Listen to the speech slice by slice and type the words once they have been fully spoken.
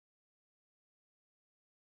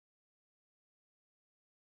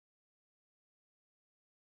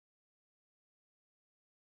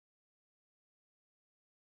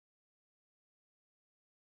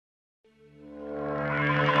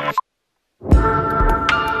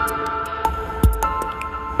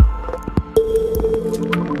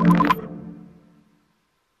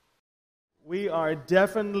are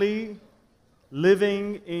definitely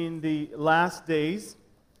living in the last days,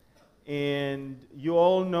 and you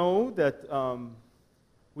all know that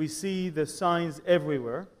we see the signs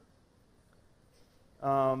everywhere.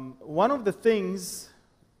 One of the things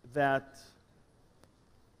that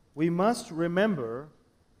we must remember,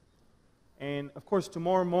 and of course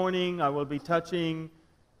tomorrow morning I will be touching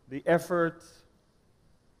the efforts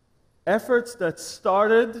that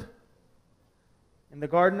started in the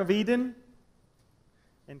Garden of Eden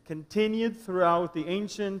and continued throughout the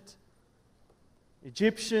ancient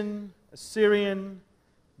Egyptian, Assyrian,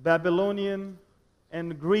 Babylonian,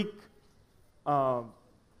 and Greek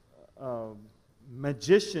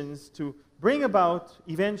magicians to bring about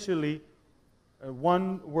eventually a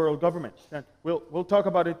one world government. And we'll talk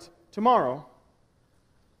about it tomorrow.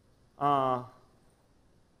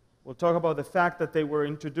 We'll talk about the fact that they were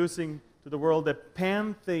introducing to the world a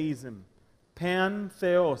pantheism.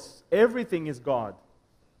 Pantheos. Everything is God.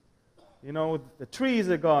 You know, the tree is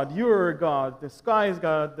a God, you're a God, the sky is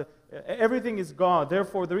God, everything is God.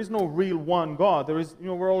 Therefore, there is no real one God. There is,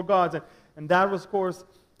 we're all gods. And that was, of course,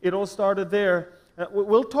 it all started there.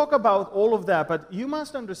 We'll talk about all of that, but you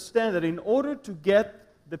must understand that in order to get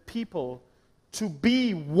the people to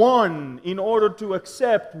be one, in order to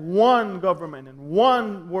accept one government and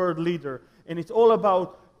one world leader, and it's all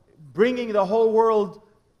about bringing the whole world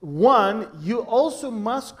one, you also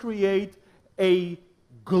must create a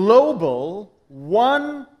global,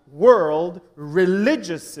 one world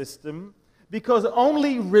religious system, because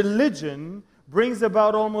only religion brings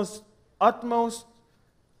about almost utmost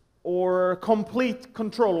or complete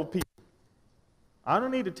control of people. I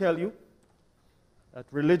don't need to tell you that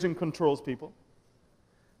religion controls people.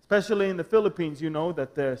 Especially in the Philippines, you know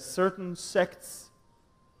that there are certain sects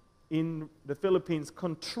in the Philippines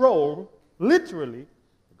control, literally,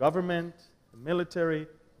 the government, the military,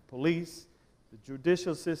 the police, the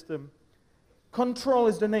judicial system. Control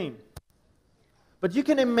is the name. But you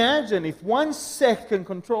can imagine if one sect can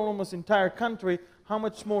control almost the entire country, how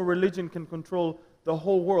much more religion can control the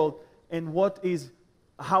whole world and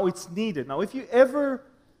how it's needed. Now, if you ever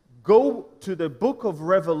go to the book of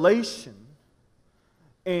Revelation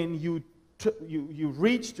and you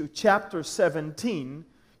reach to chapter 17,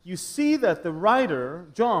 you see that the writer,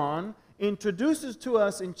 John, introduces to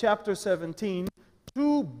us in chapter 17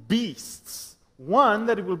 two beasts. One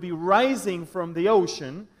that will be rising from the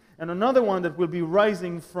ocean, and another one that will be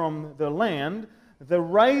rising from the land. The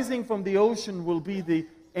rising from the ocean will be the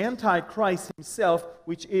Antichrist himself,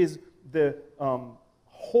 which is the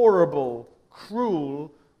horrible,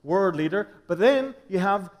 cruel world leader. But then you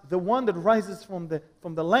have the one that rises from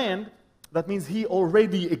the land. That means he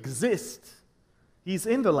already exists. He's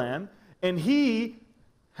in the land, and he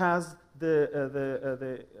has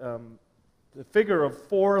the figure of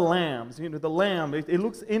four lambs. You know, the lamb, it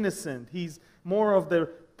looks innocent. He's more of the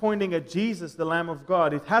pointing at Jesus, the Lamb of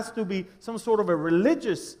God. It has to be some sort of a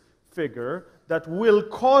religious figure that will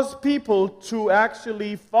cause people to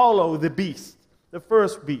actually follow the beast, the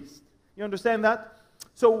first beast. You understand that?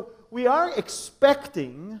 So we are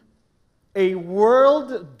expecting a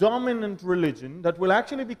world-dominant religion that will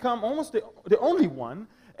actually become almost the only one,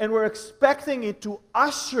 and we're expecting it to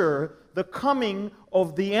usher the coming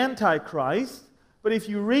of the Antichrist. But if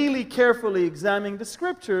you really carefully examine the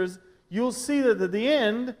scriptures, you'll see that at the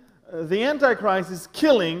end, the Antichrist is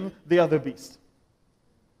killing the other beast.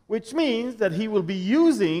 Which means that he will be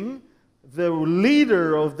using the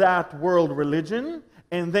leader of that world religion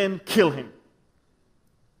and then kill him.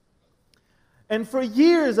 And for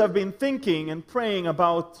years I've been thinking and praying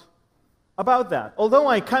about that. Although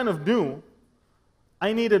I kind of knew,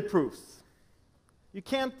 I needed proofs. You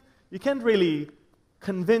can't really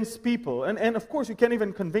convince people. And of course you can't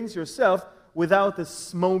even convince yourself without a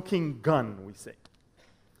smoking gun, we say.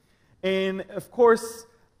 And of course,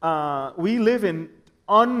 we live in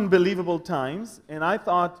unbelievable times, and I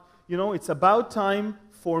thought, it's about time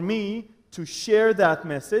for me to share that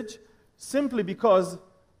message, simply because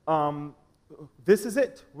this is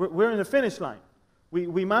it. We're in the finish line.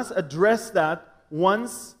 We must address that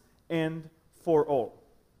once and for all.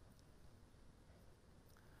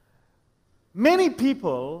 Many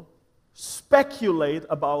people speculate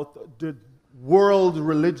about the world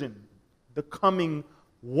religion, the coming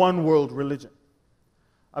one world religion.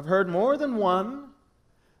 I've heard more than one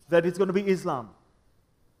that it's going to be Islam.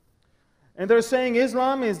 And they're saying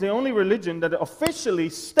Islam is the only religion that officially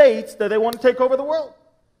states that they want to take over the world.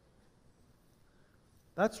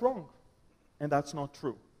 That's wrong. And that's not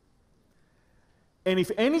true. And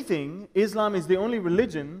if anything, Islam is the only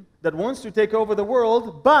religion that wants to take over the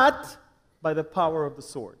world, but by the power of the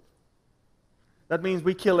sword. That means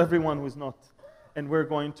we kill everyone who's not and we're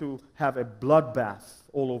going to have a bloodbath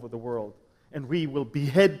all over the world. And we will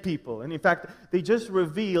behead people. And in fact, they just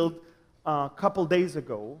revealed a couple days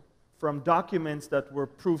ago from documents that were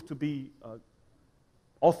proved to be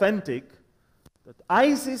authentic that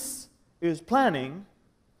ISIS is planning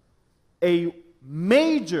a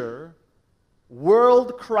major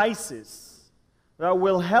world crisis that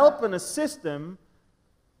will help and assist them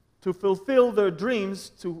to fulfill their dreams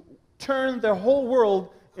to turn the whole world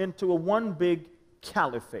into a one big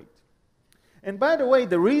caliphate. And by the way,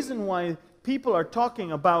 the reason why people are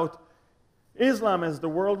talking about Islam as the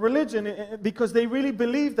world religion because they really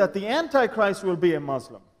believe that the Antichrist will be a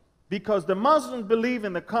Muslim. Because the Muslims believe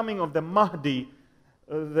in the coming of the Mahdi,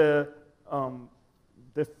 the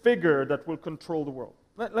figure that will control the world.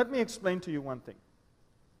 Let me explain to you one thing.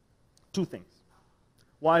 Two things.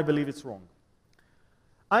 Why I believe it's wrong.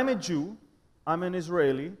 I'm a Jew. I'm an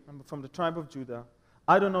Israeli. I'm from the tribe of Judah.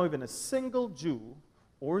 I don't know even a single Jew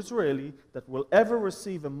or Israeli that will ever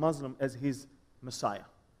receive a Muslim as his Messiah.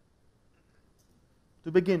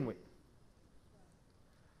 To begin with.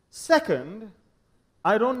 Second,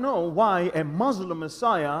 I don't know why a Muslim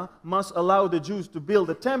Messiah must allow the Jews to build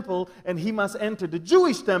a temple and he must enter the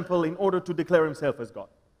Jewish temple in order to declare himself as God.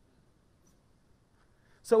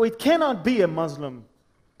 So it cannot be a Muslim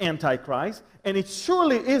Antichrist, and it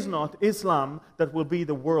surely is not Islam that will be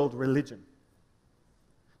the world religion.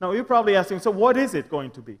 Now you're probably asking, so what is it going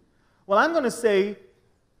to be? Well, I'm going to say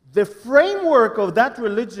the framework of that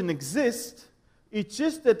religion exists. It's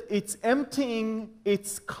just that it's emptying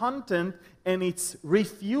its content and it's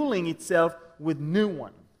refueling itself with new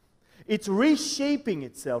one. It's reshaping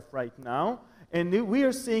itself right now, and we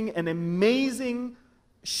are seeing an amazing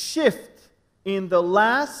shift in the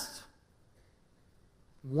last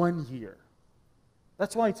 1 year.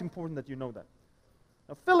 That's why it's important that you know that.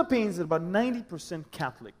 Now, Philippines is about 90%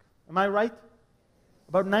 Catholic. Am I right?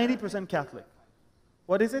 About 90% Catholic.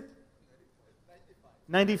 What is it?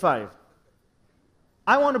 95.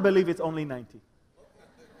 I want to believe it's only 90.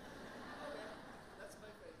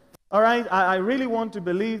 All right, I really want to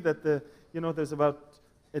believe that there's about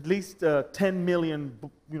at least 10 million,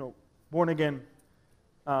 born again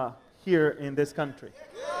here in this country.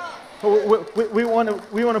 So we want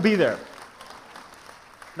to be there.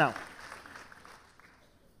 Now,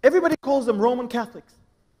 everybody calls them Roman Catholics.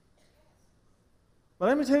 But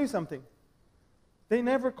let me tell you something. They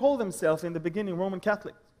never called themselves in the beginning Roman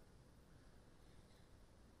Catholics.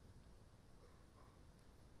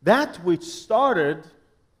 That which started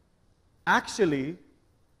actually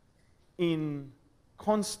in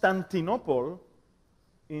Constantinople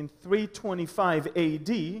in 325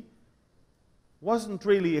 AD wasn't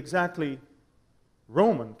really exactly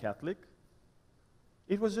Roman Catholic.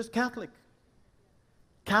 It was just Catholic.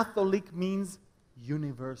 Catholic means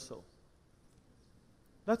universal.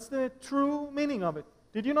 That's the true meaning of it.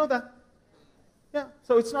 Did you know that? Yeah,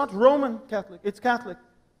 so it's not Roman Catholic, it's Catholic.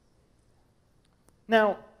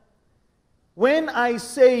 Now, when I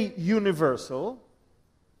say universal,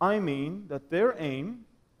 I mean that their aim,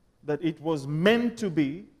 that it was meant to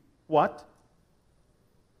be, what?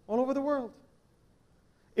 All over the world.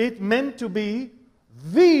 It meant to be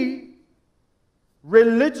the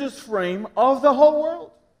religious frame of the whole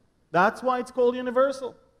world. That's why it's called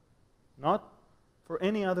universal, not for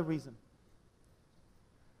any other reason.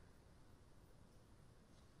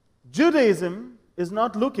 Judaism is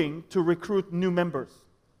not looking to recruit new members.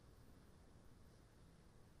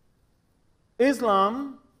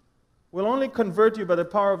 Islam will only convert you by the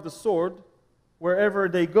power of the sword wherever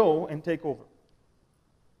they go and take over.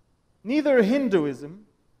 Neither Hinduism,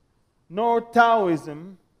 nor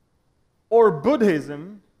Taoism, or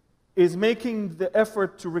Buddhism is making the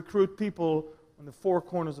effort to recruit people on the four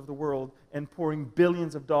corners of the world and pouring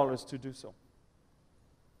billions of dollars to do so.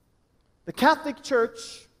 The Catholic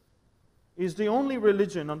Church is the only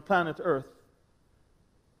religion on planet Earth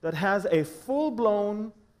that has a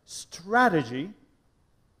full-blown strategy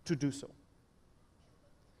to do so.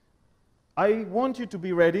 I want you to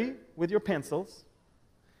be ready with your pencils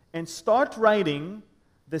and start writing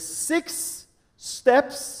the 6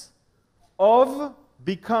 steps of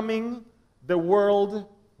becoming the world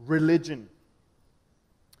religion.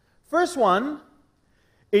 First one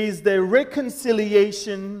is the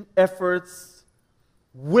reconciliation efforts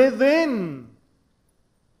within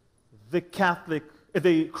the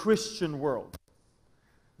Christian world.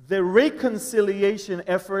 The reconciliation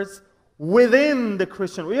efforts within the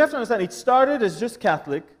Christian world. You have to understand, it started as just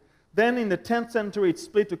Catholic. Then in the 10th century, it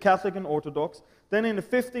split to Catholic and Orthodox. Then in the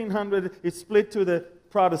 1500s, it split to the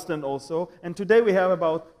Protestant also. And today we have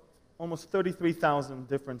about almost 33,000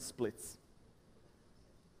 different splits.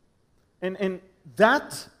 And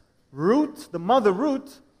that root, the mother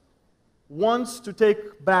root, wants to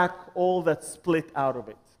take back all that's split out of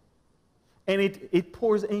it. And it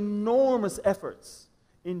pours enormous efforts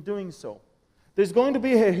in doing so. There's going to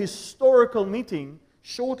be a historical meeting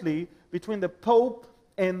shortly between the Pope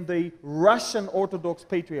and the Russian Orthodox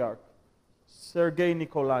Patriarch, Sergei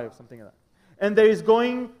Nikolaev, something like that. And there's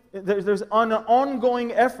an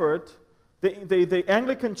ongoing effort. The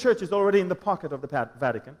Anglican Church is already in the pocket of the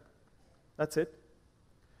Vatican. That's it.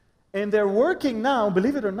 And they're working now,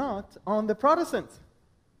 believe it or not, on the Protestants.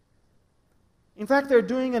 In fact, they're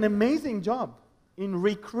doing an amazing job in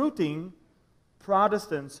recruiting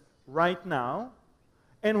Protestants right now.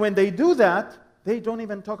 And when they do that, they don't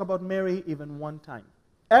even talk about Mary even one time.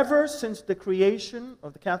 Ever since the creation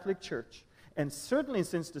of the Catholic Church, and certainly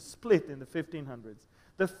since the split in the 1500s,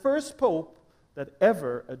 the first pope that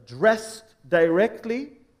ever addressed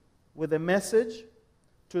directly with a message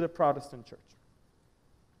to the Protestant church.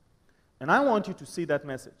 And I want you to see that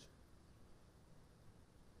message.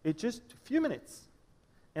 It's just a few minutes.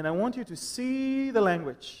 And I want you to see the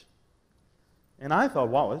language. And I thought,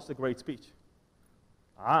 wow, this is a great speech.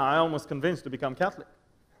 I almost convinced to become Catholic.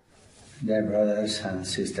 Dear brothers and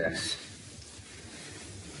sisters,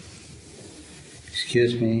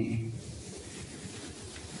 excuse me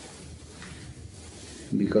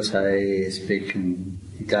because I speak in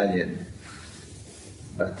Italian,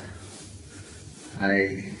 but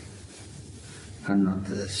I cannot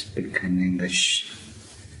speak in English.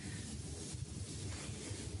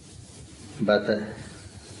 But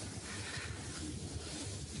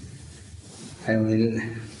I will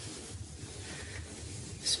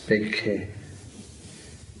speak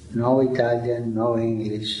no Italian, no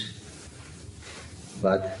English,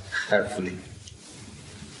 but carefully.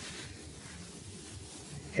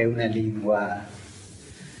 È una lingua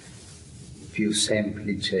più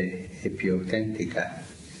semplice e più autentica.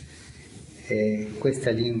 E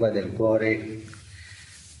questa lingua del cuore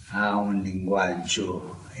ha un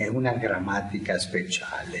linguaggio e una grammatica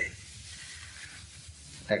speciale.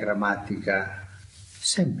 La grammatica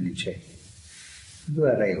semplice,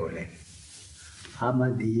 2 regole. Ama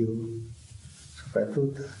Dio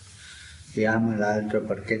soprattutto e ama l'altro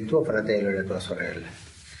perché è il tuo fratello e la tua sorella.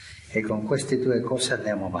 E con queste 2 cose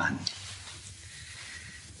andiamo avanti.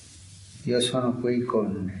 Io sono qui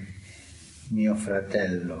con mio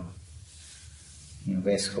fratello, mio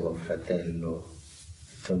vescovo fratello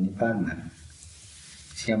Tony Panna.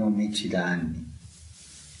 Siamo amici da anni.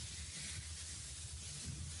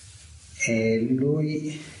 E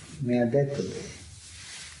lui mi ha detto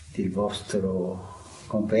del vostro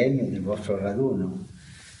convegno, del vostro raduno.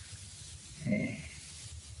 E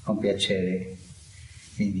con piacere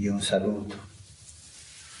vi invio un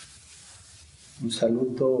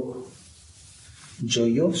saluto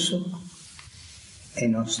gioioso e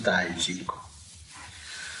nostalgico.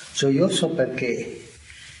 Gioioso perché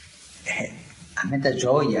a me dà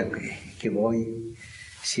gioia che voi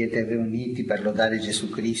siete riuniti per lodare Gesù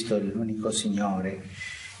Cristo, l'unico Signore,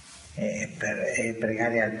 per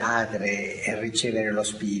pregare al Padre e ricevere lo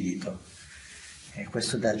Spirito. E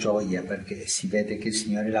questo dà gioia perché si vede che il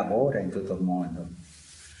Signore lavora in tutto il mondo.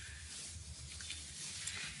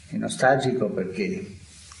 È nostalgico perché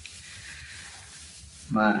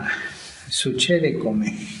succede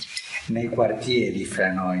come nei quartieri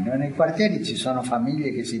fra noi, no? Nei quartieri ci sono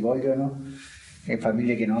famiglie che si vogliono e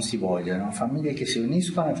famiglie che non si vogliono, famiglie che si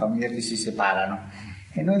uniscono e famiglie che si separano.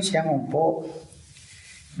 E noi siamo un po',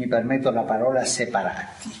 mi permetto la parola,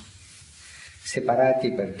 separati.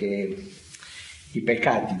 Separati perché i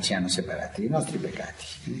peccati ci hanno separati, i nostri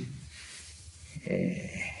peccati.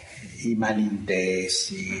 I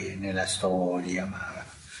malintesi nella storia, ma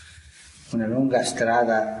una lunga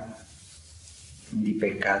strada di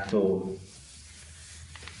peccato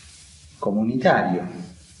comunitario.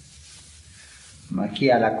 Ma chi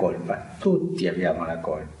ha la colpa? Tutti abbiamo la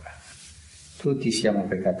colpa, tutti siamo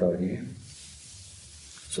peccatori.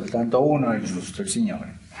 Soltanto uno è giusto, il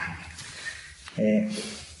Signore.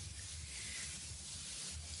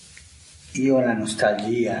 Io ho la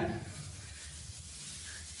nostalgia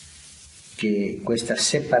che questa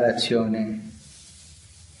separazione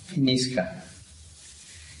finisca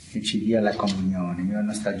e ci dia la comunione. Io ho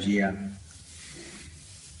nostalgia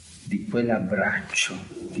di quell'abbraccio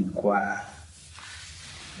del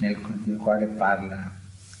quale parla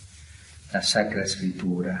la Sacra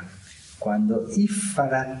Scrittura, quando i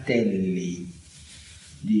fratelli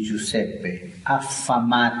di Giuseppe,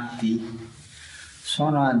 affamati,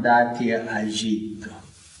 sono andati a Egitto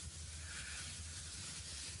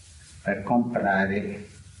per comprare,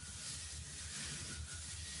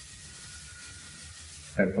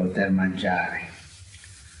 per poter mangiare.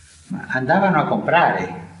 Ma andavano a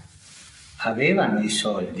comprare, avevano i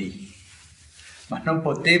soldi, ma non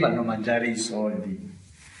potevano mangiare i soldi.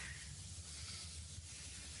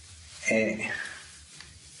 E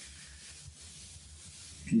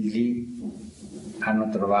lì hanno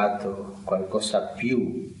trovato qualcosa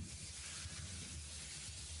più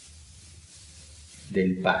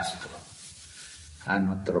del pasto,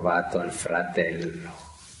 hanno trovato il fratello.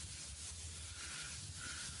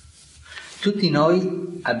 Tutti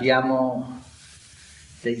noi abbiamo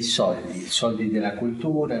dei soldi, i soldi della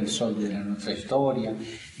cultura, i soldi della nostra storia,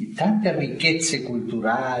 di tante ricchezze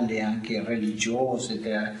culturali, anche religiose,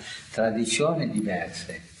 tradizioni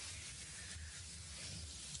diverse.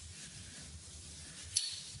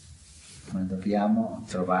 Ma dobbiamo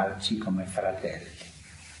trovarci come fratelli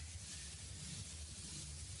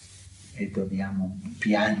e dobbiamo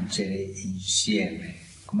piangere insieme,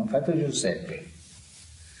 come ha fatto Giuseppe,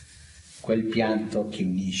 quel pianto che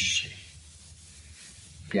unisce,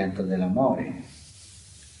 il pianto dell'amore.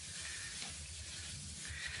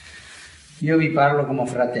 Io vi parlo come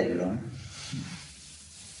fratello,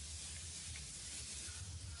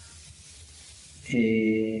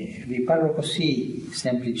 e vi parlo così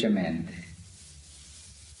semplicemente,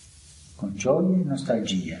 con gioia e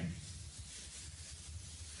nostalgia.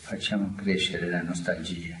 Facciamo crescere la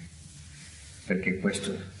nostalgia, perché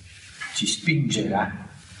questo ci spingerà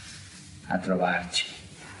a trovarci,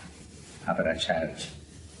 a abbracciarci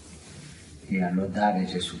e a lodare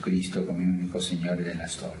Gesù Cristo come unico Signore della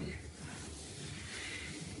storia.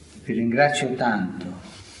 Vi ringrazio tanto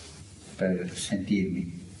per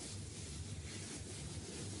sentirmi.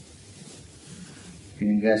 Vi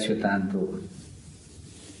ringrazio tanto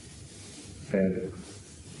per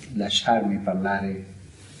lasciarmi parlare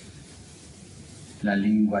la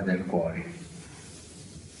lingua del cuore.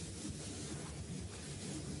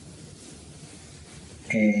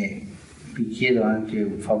 E vi chiedo anche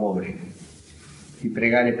un favore, di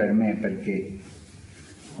pregare per me, perché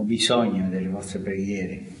ho bisogno delle vostre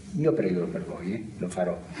preghiere. Io prego per voi, lo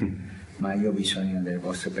farò, ma io ho bisogno delle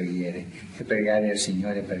vostre preghiere e pregare al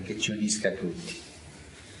Signore perché ci unisca tutti.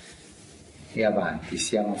 E avanti,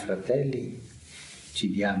 siamo fratelli,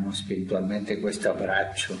 ci diamo spiritualmente questo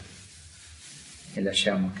abbraccio e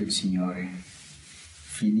lasciamo che il Signore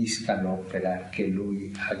finisca l'opera che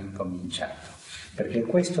Lui ha incominciato. Perché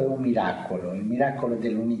questo è un miracolo, il miracolo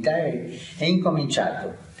dell'unità è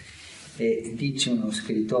incominciato. E dice uno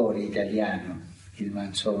scrittore italiano, il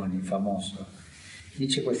Manzoni, famoso,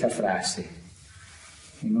 dice questa frase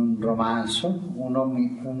in un romanzo,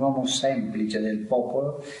 un uomo semplice del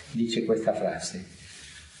popolo dice questa frase: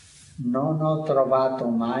 non ho trovato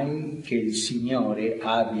mai che il Signore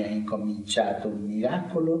abbia incominciato un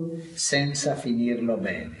miracolo senza finirlo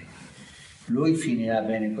bene. Lui finirà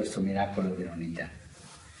bene questo miracolo dell'unità.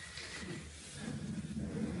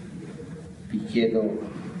 Vi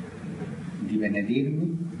chiedo di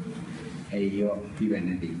benedirmi e io vi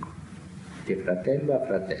benedico, di fratello a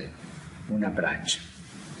fratello. Un abbraccio.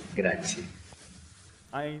 Grazie.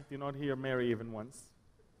 I do not hear Mary even once.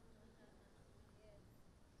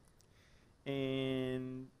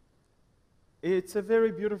 And it's a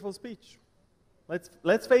very beautiful speech.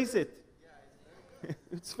 Let's face it.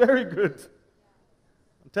 It's very good.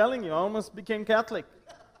 I'm telling you, I almost became Catholic.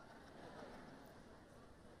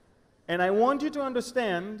 And I want you to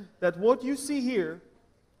understand that what you see here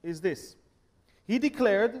is this. He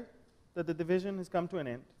declared that the division has come to an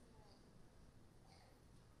end.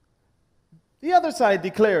 The other side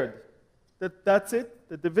declared that that's it,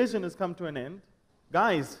 the division has come to an end.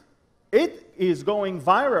 Guys, it is going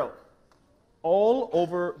viral all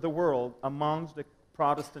over the world amongst the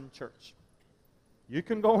Protestant church. You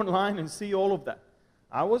can go online and see all of that.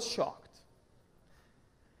 I was shocked.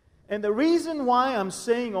 And the reason why I'm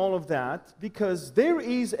saying all of that, because there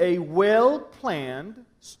is a well-planned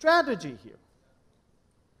strategy here.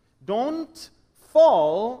 Don't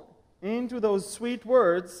fall into those sweet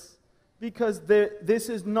words, because this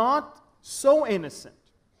is not so innocent.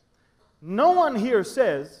 No one here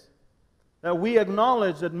says that we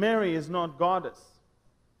acknowledge that Mary is not goddess.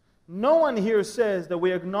 No one here says that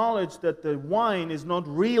we acknowledge that the wine is not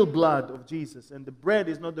real blood of Jesus and the bread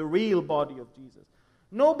is not the real body of Jesus.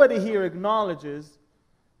 Nobody here acknowledges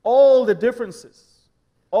all the differences.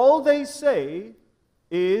 All they say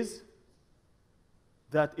is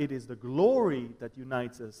that it is the glory that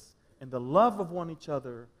unites us and the love of one each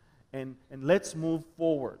other, and let's move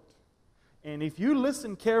forward. And if you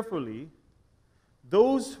listen carefully,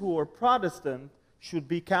 those who are Protestant should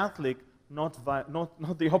be Catholic, not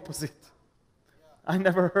the opposite. I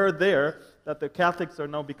never heard there that the Catholics are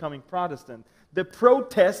now becoming Protestant. The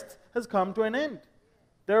protest has come to an end.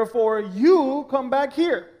 Therefore, you come back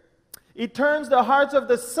here. It turns the hearts of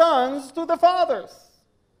the sons to the fathers.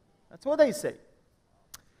 That's what they say.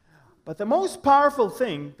 But the most powerful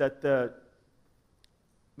thing that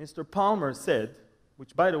Mr. Palmer said,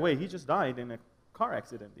 which, by the way, he just died in a car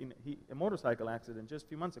accident, a motorcycle accident just a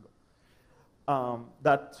few months ago,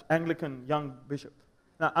 that Anglican young bishop.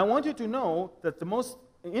 Now, I want you to know that the most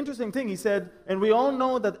interesting thing he said, and we all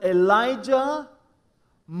know that Elijah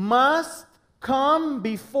must come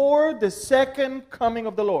before the second coming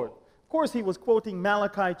of the Lord. Of course, he was quoting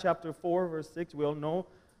Malachi chapter 4, verse 6. We all know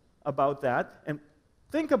about that. And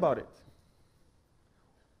think about it.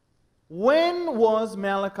 When was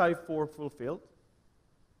Malachi 4 fulfilled?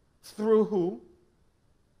 Through who?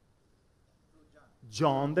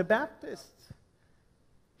 John the Baptist.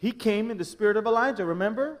 He came in the spirit of Elijah,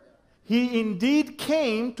 remember? He indeed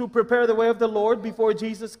came to prepare the way of the Lord before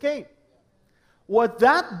Jesus came. What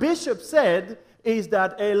that bishop said is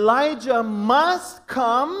that Elijah must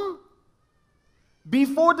come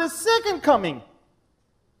before the second coming.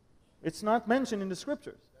 It's not mentioned in the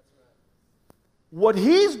scriptures. What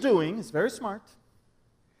he's doing is very smart.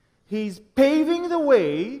 He's paving the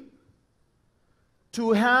way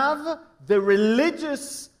to have the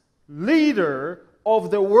religious leader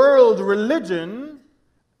of the world religion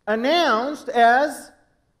announced as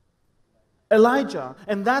Elijah.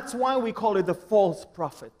 And that's why we call it the false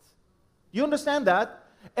prophet. You understand that?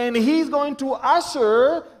 And he's going to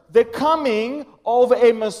usher the coming of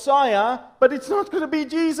a Messiah, but it's not going to be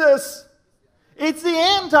Jesus. It's the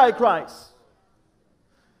Antichrist.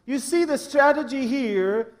 You see, the strategy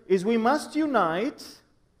here is we must unite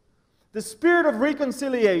the spirit of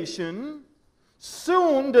reconciliation.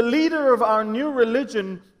 Soon, the leader of our new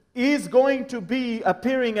religion is going to be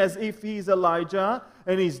appearing as if he's Elijah,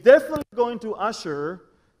 and he's definitely going to usher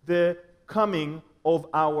the coming of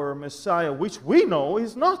our Messiah, which we know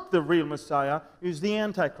is not the real Messiah, is the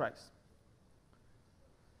Antichrist.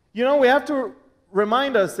 You know, we have to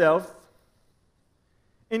remind ourselves,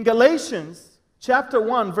 in Galatians chapter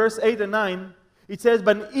 1, verse 8 and 9, it says,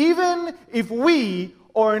 "But even if we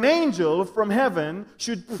or an angel from heaven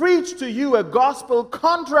should preach to you a gospel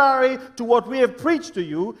contrary to what we have preached to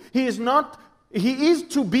you, he is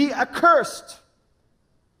to be accursed."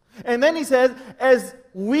 And then he says, "As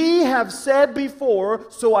we have said before,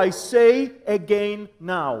 so I say again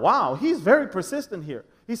now." Wow, he's very persistent here.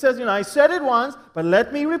 He says, I said it once, but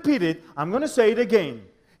let me repeat it. I'm going to say it again.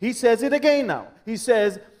 He says it again now. He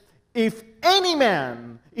says, "If any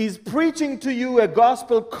man is preaching to you a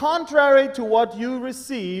gospel contrary to what you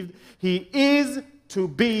received, he is to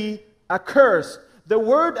be accursed." The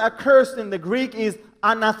word accursed in the Greek is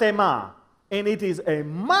anathema, and it is a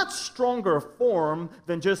much stronger form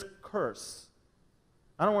than just curse.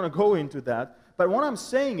 I don't want to go into that, but what I'm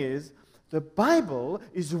saying is the Bible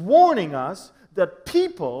is warning us that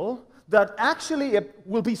people that actually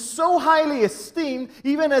will be so highly esteemed,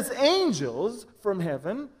 even as angels from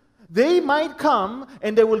heaven, they might come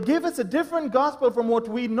and they will give us a different gospel from what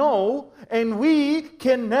we know, and we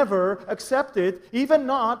can never accept it, even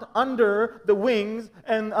not under the wings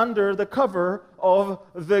and under the cover of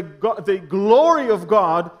the glory of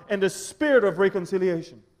God and the spirit of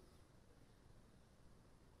reconciliation.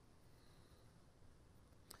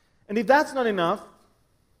 And if that's not enough,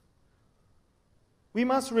 we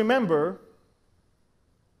must remember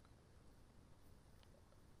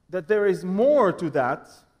that there is more to that.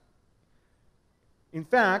 In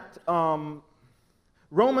fact,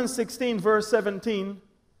 Romans 16, verse 17,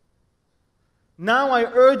 "Now I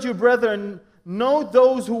urge you, brethren, note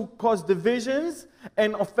those who cause divisions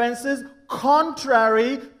and offenses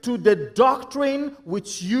contrary to the doctrine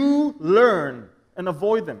which you learn, and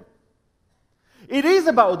avoid them." It is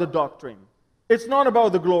about the doctrine. It's not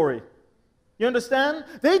about the glory. You understand?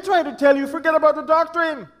 They try to tell you, forget about the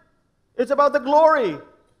doctrine. It's about the glory.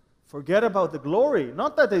 Forget about the glory.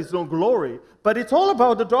 Not that there's no glory, but it's all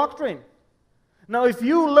about the doctrine. Now, if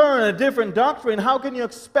you learn a different doctrine, how can you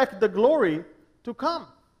expect the glory to come?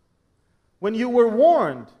 When you were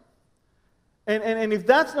warned. And if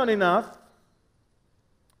that's not enough,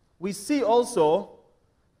 we see also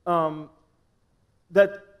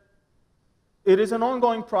that it is an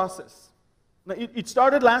ongoing process. Now, it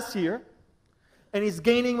started last year, and it's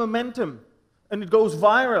gaining momentum, and it goes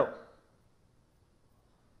viral.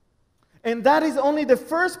 And that is only the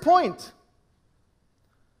first point.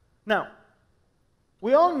 Now,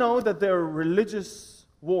 we all know that there are religious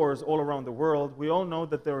wars all around the world. We all know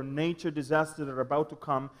that there are nature disasters that are about to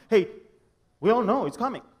come. Hey, we all know it's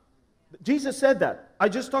coming. Jesus said that. I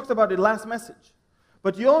just talked about it last message.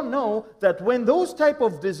 But you all know that when those type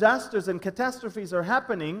of disasters and catastrophes are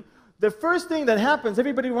happening, the first thing that happens,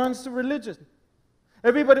 everybody runs to religion.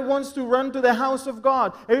 Everybody wants to run to the house of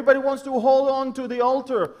God. Everybody wants to hold on to the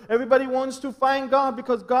altar. Everybody wants to find God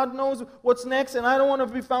because God knows what's next, and I don't want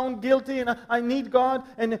to be found guilty, and I need God.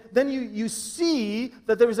 And then you see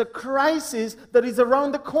that there is a crisis that is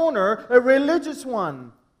around the corner, a religious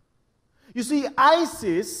one. You see,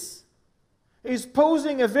 ISIS is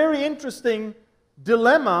posing a very interesting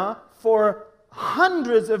dilemma for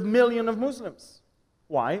hundreds of millions of Muslims.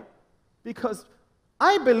 Why? Because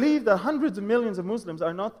I believe that hundreds of millions of Muslims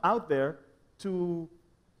are not out there to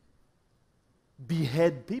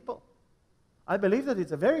behead people. I believe that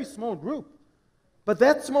it's a very small group. But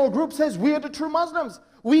that small group says, we are the true Muslims.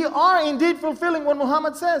 We are indeed fulfilling what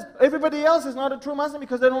Muhammad says. Everybody else is not a true Muslim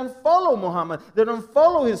because they don't follow Muhammad. They don't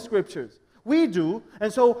follow his scriptures. We do.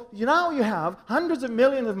 And so now you have hundreds of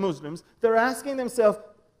millions of Muslims that are asking themselves,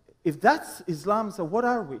 if that's Islam, so what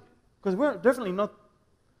are we? Because we're definitely not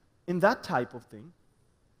in that type of thing.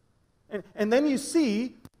 And then you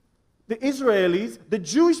see the Israelis, the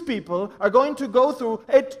Jewish people, are going to go through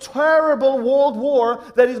a terrible world war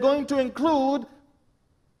that is going to include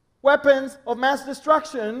weapons of mass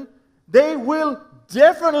destruction. They will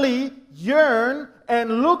definitely yearn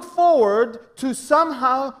and look forward to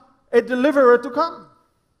somehow a deliverer to come.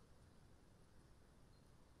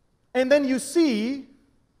 And then you see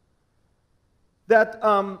that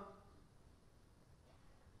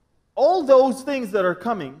all those things that are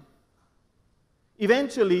coming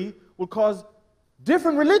eventually will cause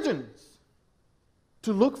different religions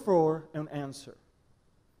to look for an answer.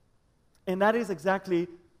 And that is exactly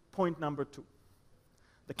point number 2.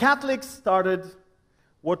 The Catholics started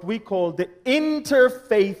what we call the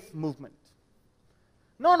interfaith movement.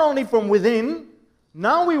 Not only from within,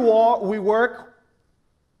 now we work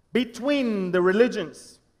between the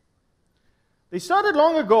religions. They started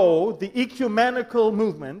long ago the ecumenical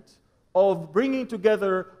movement of bringing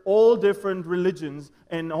together all different religions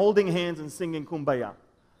and holding hands and singing Kumbaya.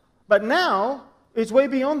 But now, it's way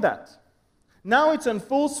beyond that. Now it's in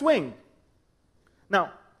full swing.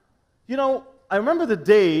 Now, you know, I remember the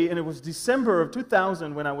day, and it was December of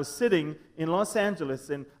 2000, when I was sitting in Los Angeles,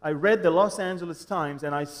 and I read the Los Angeles Times,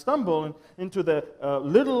 and I stumbled into the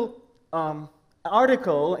little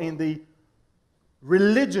article in the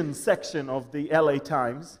religion section of the LA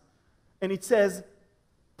Times, and it says,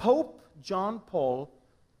 Pope John Paul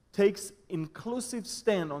takes inclusive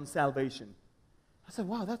stand on salvation. I said,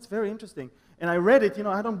 wow, that's very interesting. And I read it. You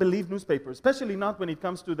know, I don't believe newspapers, especially not when it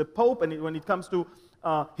comes to the Pope and when it comes to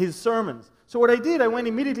his sermons. So what I did, I went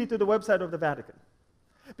immediately to the website of the Vatican.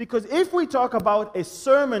 Because if we talk about a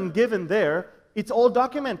sermon given there, it's all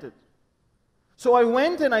documented. So I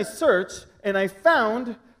went and I searched, and I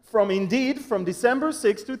found from December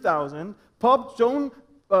 6, 2000, Pope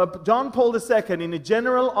John Paul II in a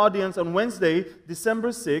general audience on Wednesday,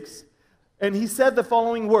 December 6, and he said the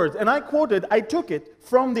following words, and I took it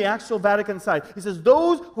from the actual Vatican site. He says,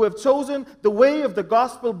 those who have chosen the way of the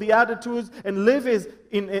gospel beatitudes and live as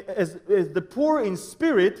the poor in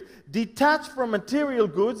spirit, detached from material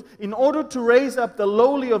goods, in order to raise up the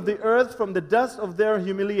lowly of the earth from the dust of their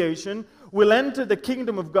humiliation, will enter the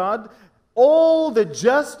kingdom of God. All the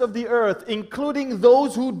just of the earth, including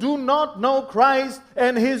those who do not know Christ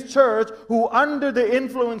and His church, who under the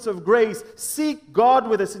influence of grace seek God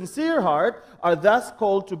with a sincere heart, are thus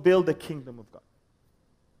called to build the kingdom of God.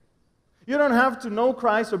 You don't have to know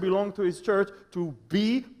Christ or belong to His church to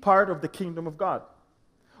be part of the kingdom of God.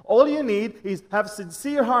 All you need is have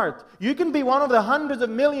sincere heart. You can be one of the hundreds of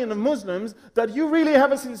millions of Muslims that you really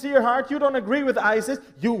have a sincere heart. You don't agree with ISIS.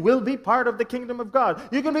 You will be part of the kingdom of God.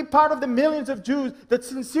 You can be part of the millions of Jews that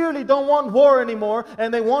sincerely don't want war anymore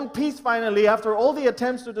and they want peace finally after all the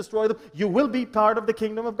attempts to destroy them. You will be part of the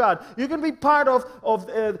kingdom of God. You can be part of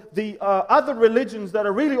the other religions that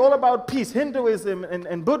are really all about peace, Hinduism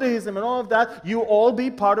and Buddhism and all of that. You all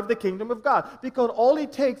be part of the kingdom of God. Because all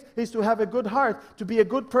it takes is to have a good heart, to be a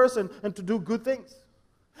good person, and to do good things.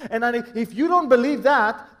 And if you don't believe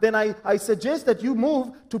that, then I suggest that you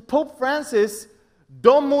move to Pope Francis'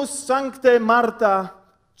 Domus Sanctae Marta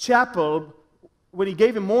Chapel when he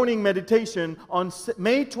gave a morning meditation on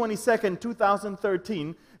May 22nd,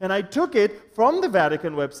 2013. And I took it from the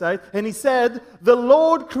Vatican website, and he said, the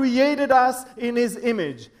Lord created us in His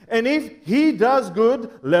image. And if He does good,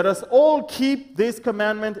 let us all keep this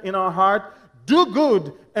commandment in our heart. Do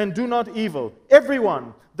good and do not evil.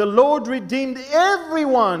 Everyone. The Lord redeemed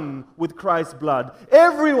everyone with Christ's blood.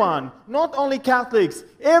 Everyone. Not only Catholics.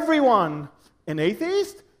 Everyone. An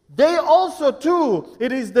atheist? They also too.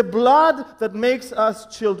 It is the blood that makes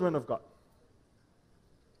us children of God.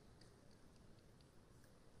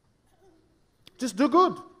 Just do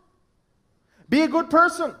good. Be a good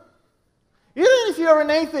person. Even if you're an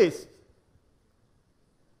atheist.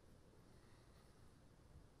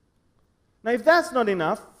 Now, if that's not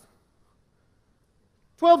enough,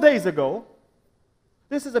 12 days ago,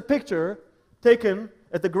 this is a picture taken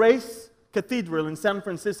at the Grace Cathedral in San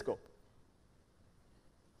Francisco.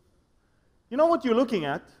 You know what you're looking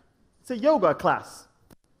at? It's a yoga class.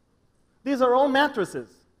 These are all mattresses.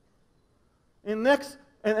 And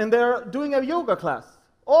they're doing a yoga class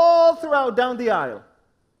all throughout down the aisle.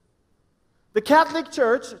 The Catholic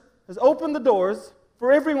Church has opened the doors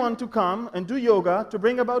for everyone to come and do yoga to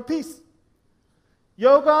bring about peace.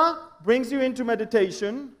 Yoga brings you into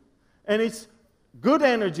meditation, and it's good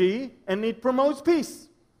energy, and it promotes peace.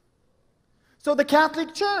 So the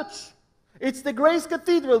Catholic Church, it's the Grace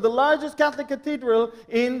Cathedral, the largest Catholic cathedral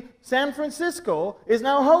in San Francisco, is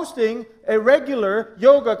now hosting a regular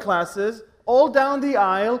yoga classes all down the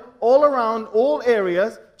aisle, all around, all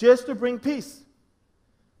areas, just to bring peace.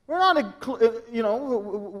 We're not,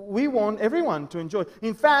 we want everyone to enjoy.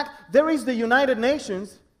 In fact, there is the United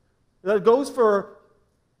Nations that goes for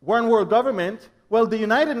one world government. Well, the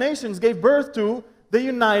United Nations gave birth to the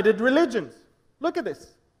United Religions. Look at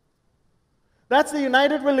this. That's the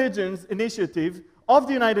United Religions Initiative of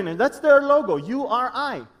the United Nations. That's their logo,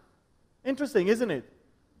 URI. Interesting, isn't it?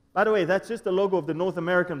 By the way, that's just the logo of the North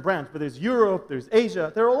American branch, but there's Europe, there's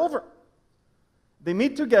Asia, they're all over. They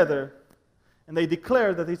meet together and they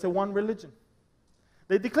declare that it's a one religion.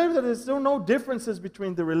 They declare that there's no differences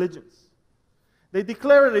between the religions. They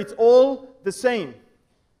declare that it's all the same.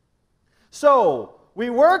 So, we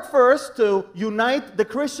work first to unite the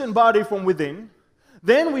Christian body from within.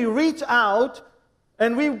 Then we reach out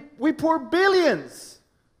and we pour billions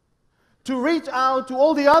to reach out to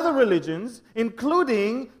all the other religions,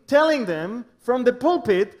 including telling them from the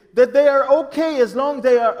pulpit that they are okay as long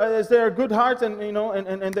as they are good hearts and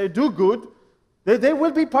they do good. They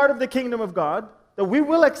will be part of the kingdom of God. That we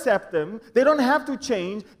will accept them. They don't have to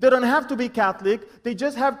change. They don't have to be Catholic. They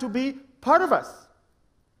just have to be part of us.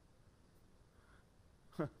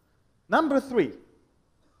 Number 3,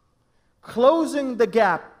 closing the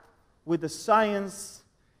gap with the science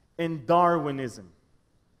and Darwinism.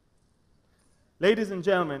 Ladies and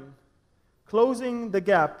gentlemen, closing the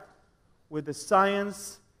gap with the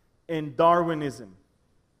science and Darwinism.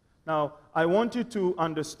 Now, I want you to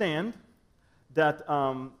understand that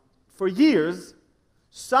for years,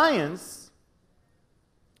 science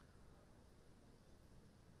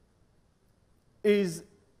is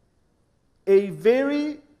a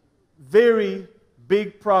very, very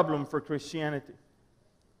big problem for Christianity.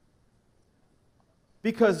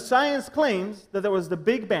 Because science claims that there was the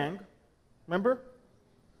Big Bang, remember?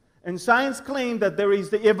 And science claimed that there is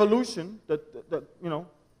the evolution, that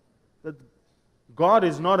God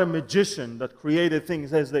is not a magician that created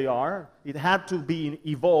things as they are. It had to be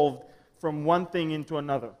evolved from one thing into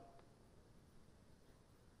another.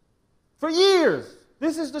 For years,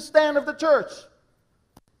 this is the stand of the church.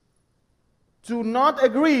 To not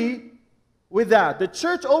agree with that. The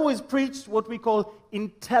church always preached what we call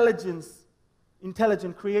intelligent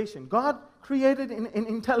creation. God created an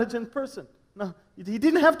intelligent person. No, he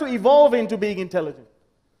didn't have to evolve into being intelligent.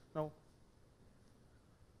 No.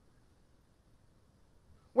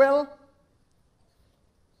 Well,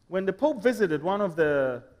 when the Pope visited one of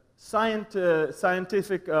the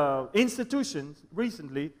scientific institutions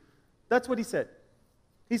recently, that's what he said.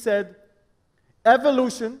 He said,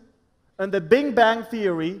 evolution and the Big Bang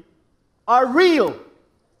theory are real.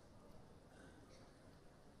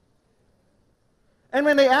 And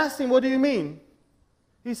when they asked him, what do you mean?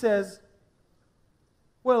 He says,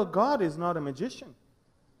 well, God is not a magician.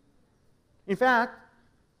 In fact,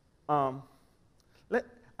 I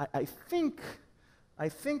think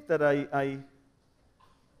that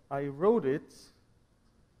I wrote it.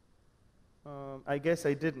 I guess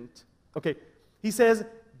I didn't. Okay. He says,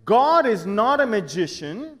 God is not a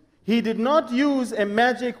magician. He did not use a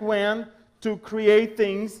magic wand to create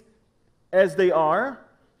things as they are.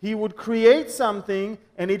 He would create something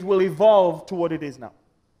and it will evolve to what it is now.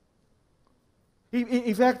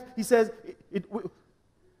 In fact, he says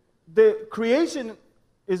the creation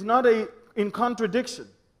is not in contradiction.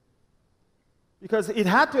 Because it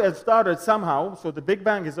had to have started somehow, so the Big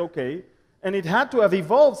Bang is okay, and it had to have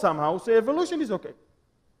evolved somehow, so evolution is okay.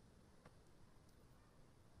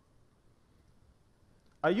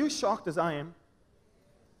 Are you shocked as I am?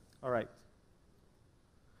 All right.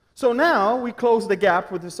 So now we close the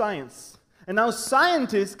gap with the science. And now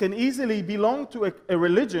scientists can easily belong to a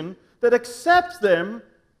religion that accepts them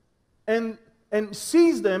and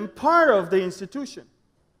sees them part of the institution.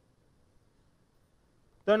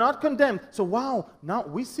 They're not condemned. So wow, now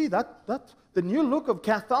we see that the new look of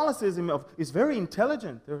Catholicism is very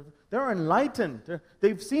intelligent. They're enlightened.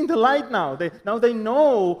 They've seen the light now. Now they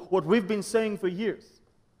know what we've been saying for years.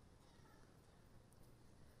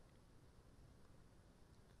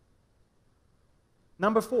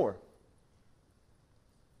 Number 4.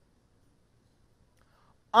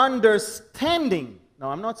 Understanding. Now,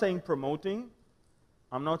 I'm not saying promoting.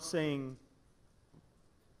 I'm not saying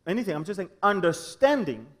anything. I'm just saying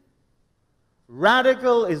understanding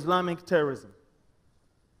radical Islamic terrorism.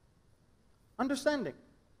 Understanding.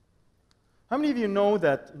 How many of you know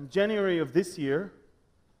that in January of this year,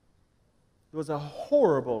 there was a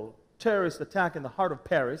horrible terrorist attack in the heart of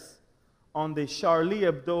Paris on the Charlie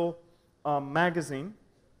Hebdo magazine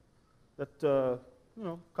that, a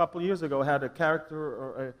couple of years ago had a character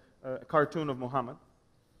or a cartoon of Muhammad.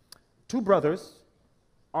 2 brothers,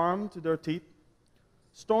 armed to their teeth,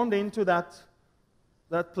 stormed into that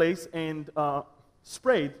place and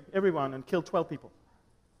sprayed everyone and killed 12 people.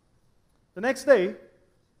 The next day,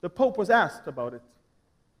 the Pope was asked about it.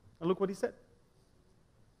 And look what he said.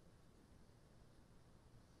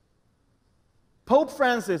 Pope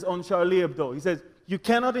Francis on Charlie Hebdo, he says, you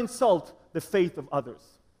cannot insult the faith of others.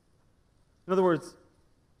 In other words,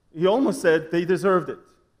 he almost said they deserved it.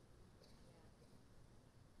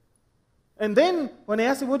 And then when they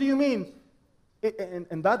asked him, what do you mean?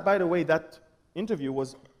 And that, by the way, that interview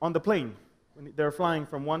was on the plane. When they're flying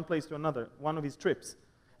from one place to another, one of his trips.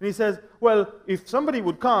 And he says, well, if somebody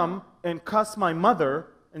would come and cuss my mother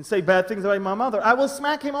and say bad things about my mother, I will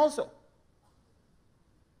smack him also.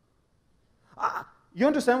 You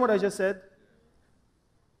understand what I just said?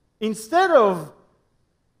 Instead of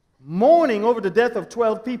mourning over the death of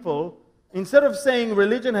 12 people, instead of saying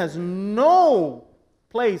religion has no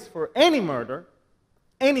place for any murder,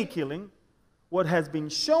 any killing, what has been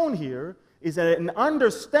shown here is an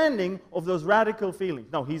understanding of those radical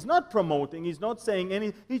feelings. Now, he's not promoting, he's not saying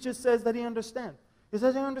anything, he just says that he understands. He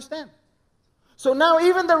says, I understand. So now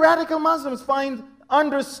even the radical Muslims find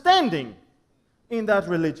understanding in that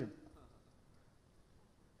religion.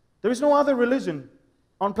 There is no other religion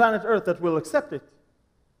on planet Earth that will accept it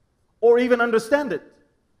or even understand it.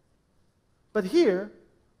 But here,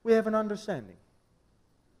 we have an understanding.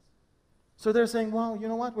 So they're saying, well, you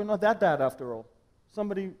know what? We're not that bad after all.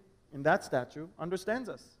 Somebody in that statue understands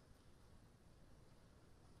us.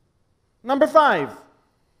 Number 5,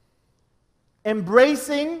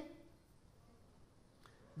 embracing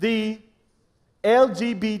the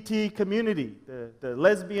LGBT community, the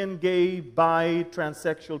lesbian, gay, bi,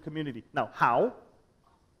 transsexual community. Now, how?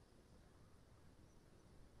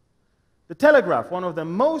 The Telegraph, one of the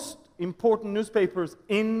most important newspapers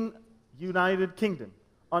in United Kingdom,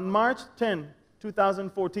 on March 10,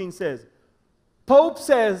 2014 says, Pope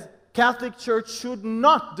says Catholic Church should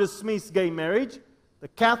not dismiss gay marriage. The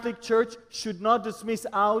Catholic Church should not dismiss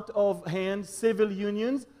out of hand civil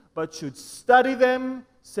unions, but should study them,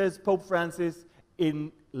 says Pope Francis,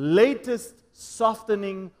 in latest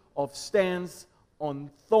softening of stance on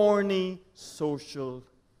thorny social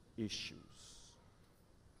issues.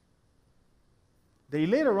 They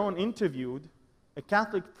later on interviewed a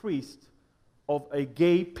Catholic priest of a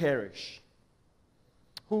gay parish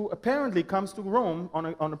who apparently comes to Rome on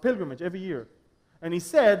a pilgrimage every year. And he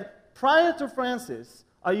said, prior to Francis,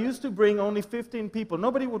 I used to bring only 15 people.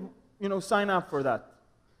 Nobody would, sign up for that.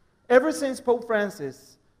 Ever since Pope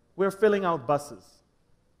Francis, we're filling out buses.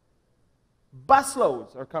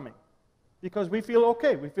 Busloads are coming because we feel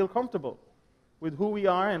okay. We feel comfortable with who we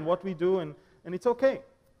are and what we do, and it's okay.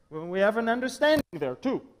 We have an understanding there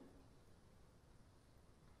too.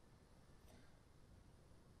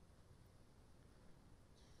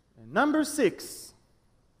 And number 6,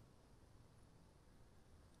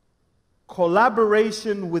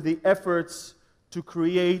 collaboration with the efforts to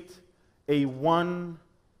create a one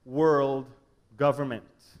world government.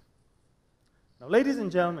 Now, ladies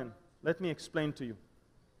and gentlemen, let me explain to you.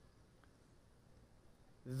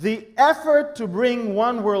 The effort to bring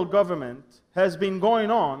one world government has been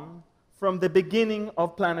going on from the beginning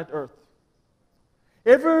of planet Earth.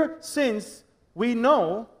 Ever since we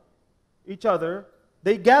know each other,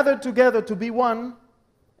 they gathered together to be one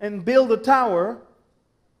and build a tower,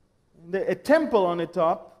 a temple on the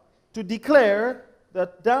top, to declare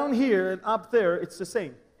that down here and up there it's the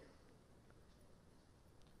same.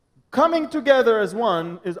 Coming together as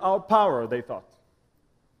one is our power, they thought.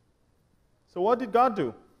 So what did God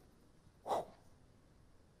do?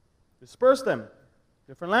 Disperse them.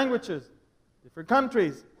 Different languages, different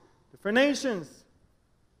countries, different nations.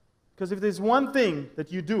 Because if there's one thing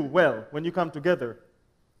that you do well when you come together,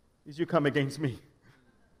 is you come against me.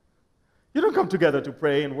 You don't come together to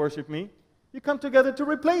pray and worship me. You come together to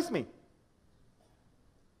replace me.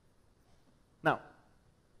 Now,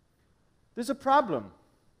 there's a problem.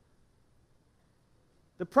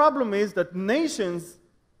 The problem is that nations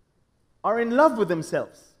are in love with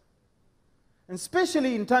themselves. And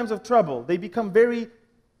especially in times of trouble, they become very,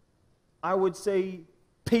 I would say,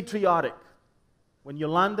 patriotic. When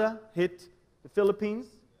Yolanda hit the Philippines,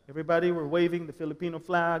 everybody were waving the Filipino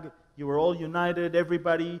flag. You were all united.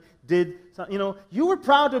 Everybody did, you were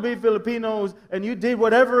proud to be Filipinos, and you did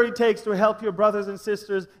whatever it takes to help your brothers and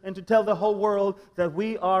sisters and to tell the whole world that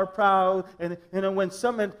we are proud. And when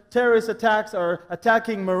some terrorist attacks are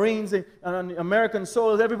attacking Marines on American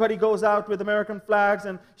soil, everybody goes out with American flags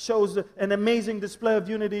and shows an amazing display of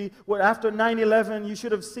unity. Where after 9/11, you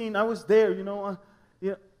should have seen. I was there.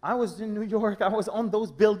 I was in New York. I was on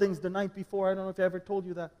those buildings the night before. I don't know if I ever told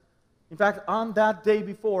you that. In fact, on that day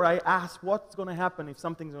before, I asked what's going to happen if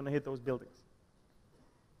something's going to hit those buildings.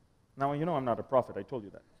 Now, I'm not a prophet. I told you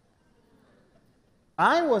that.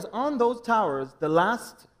 I was on those towers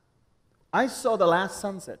I saw the last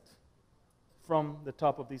sunset from the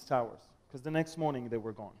top of these towers, because the next morning they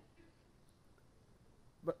were gone.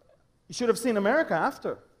 But you should have seen America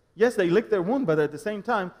after. Yes, they licked their wound, but at the same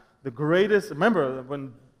time, the greatest, remember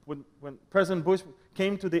when President Bush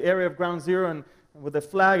came to the area of Ground Zero and with the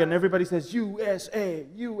flag, and everybody says, USA,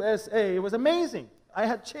 USA. It was amazing. I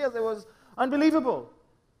had chills. It was unbelievable.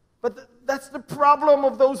 But that's the problem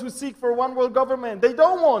of those who seek for one world government. They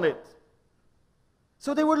don't want it.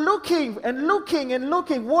 So they were looking and looking and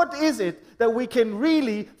looking. What is it that we can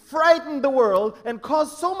really frighten the world and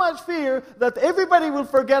cause so much fear that everybody will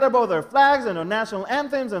forget about their flags and their national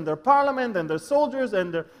anthems and their parliament and their soldiers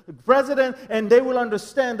and their president, and they will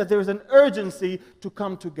understand that there is an urgency to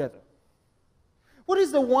come together. What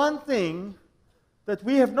is the one thing that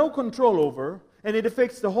we have no control over, and it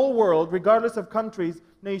affects the whole world, regardless of countries,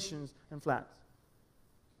 nations, and flags?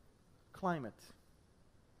 Climate.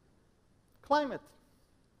 Climate.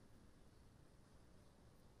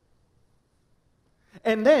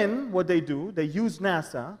 And then what they do, they use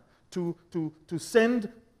NASA to send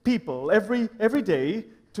people every day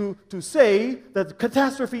to say that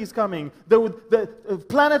catastrophe is coming. The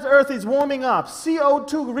planet Earth is warming up.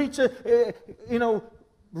 CO2 reach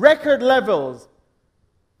record levels.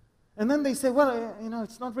 And then they say, well,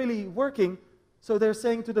 it's not really working. So they're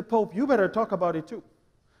saying to the Pope, you better talk about it too.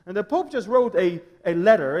 And the Pope just wrote a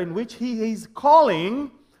letter in which he's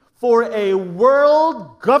calling for a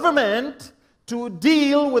world government to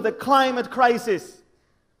deal with the climate crisis.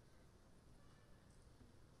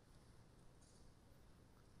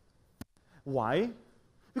 Why?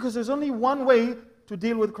 Because there's only one way to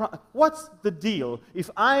deal with crime. What's the deal? If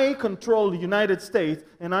I control the United States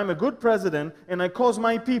and I'm a good president and I cause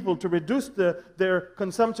my people to reduce their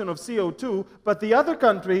consumption of CO2, but the other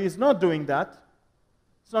country is not doing that,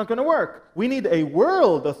 it's not going to work. We need a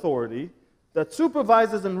world authority that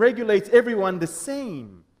supervises and regulates everyone the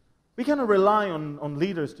same. We cannot rely on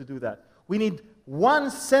leaders to do that. We need one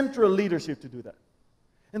central leadership to do that.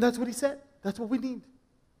 And that's what he said. That's what we need.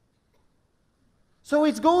 So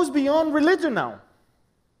it goes beyond religion now.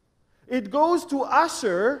 It goes to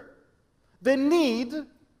usher the need,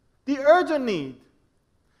 the urgent need.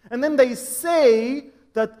 And then they say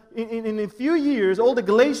that in a few years, all the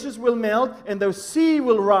glaciers will melt and the sea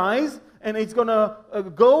will rise, and it's going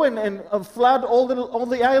to go and flood all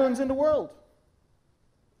the islands in the world,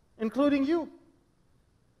 including you.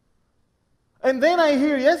 And then I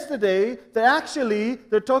hear yesterday that actually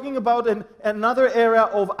they're talking about another era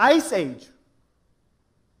of ice age.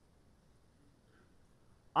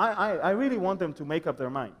 I really want them to make up their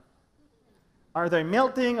mind. Are they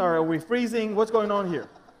melting, or are we freezing? What's going on here?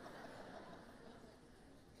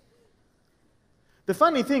 The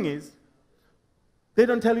funny thing is, they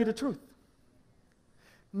don't tell you the truth.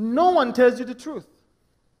 No one tells you the truth.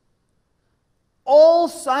 All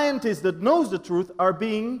scientists that knows the truth are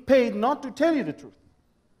being paid not to tell you the truth.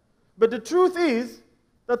 But the truth is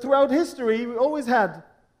that throughout history, we always had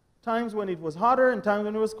times when it was hotter and times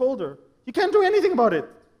when it was colder. You can't do anything about it.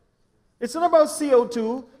 It's not about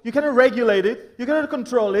CO2. You cannot regulate it. You cannot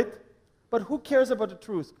control it. But who cares about the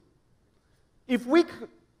truth? If we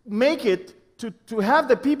make it to have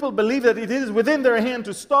the people believe that it is within their hand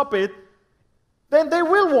to stop it, then they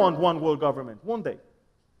will want one world government, won't they?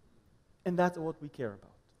 And that's what we care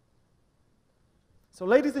about. So,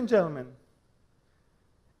 ladies and gentlemen,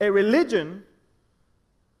 a religion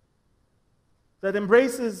that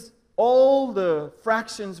embraces all the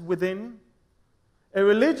fractions within, a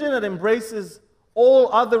religion that embraces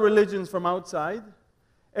all other religions from outside,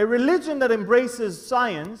 a religion that embraces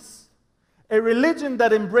science, a religion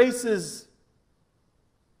that embraces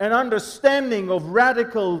an understanding of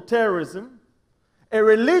radical terrorism, a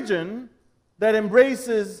religion that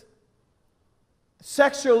embraces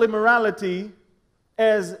sexual immorality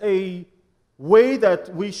as a way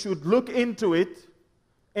that we should look into it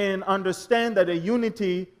and understand that a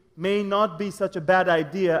unity may not be such a bad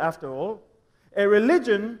idea after all. A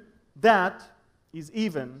religion that is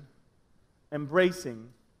even embracing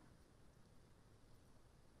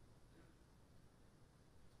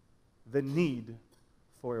the need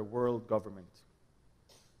for a world government.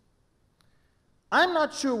 I'm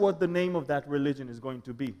not sure what the name of that religion is going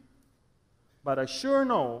to be, but I sure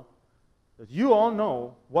know that you all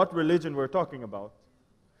know what religion we're talking about,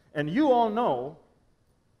 and you all know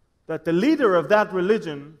that the leader of that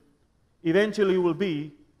religion eventually will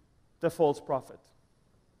be the false prophet.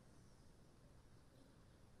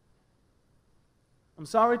 I'm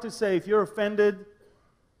sorry to say, if you're offended,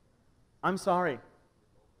 I'm sorry.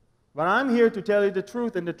 But I'm here to tell you the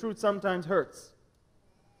truth, and the truth sometimes hurts.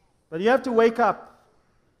 But you have to wake up,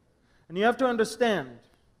 and you have to understand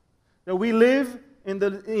that we live in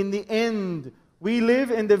the end. We live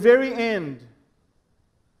in the very end.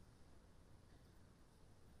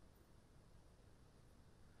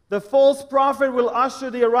 The false prophet will usher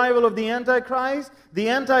the arrival of the Antichrist. The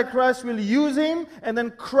Antichrist will use him and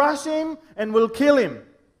then crush him and will kill him.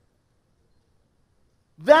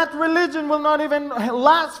 That religion will not even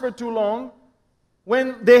last for too long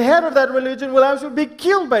when the head of that religion will actually be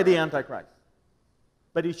killed by the Antichrist.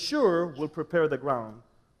 But he sure will prepare the ground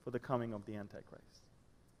for the coming of the Antichrist.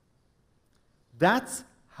 That's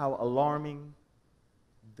how alarming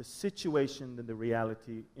the situation and the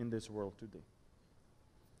reality in this world today.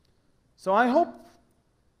 So I hope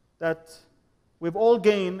that we've all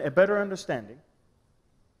gained a better understanding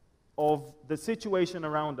of the situation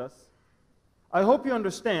around us. I hope you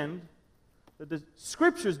understand that the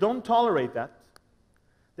scriptures don't tolerate that.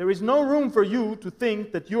 There is no room for you to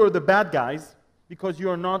think that you are the bad guys because you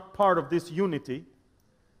are not part of this unity.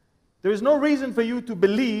 There is no reason for you to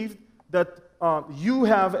believe that you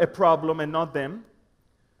have a problem and not them.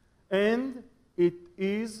 And it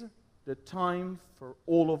is the time for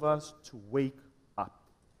all of us to wake up.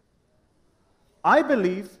 I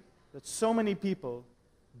believe that so many people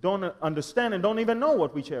don't understand and don't even know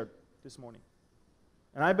what we shared this morning.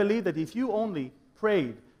 And I believe that if you only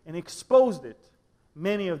prayed and exposed it,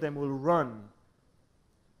 many of them will run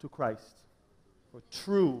to Christ for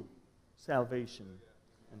true salvation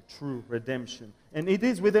and true redemption. And it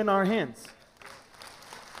is within our hands.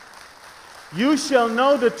 You shall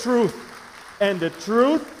know the truth, and the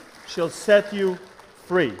truth shall set you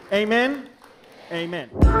free. Amen? Amen.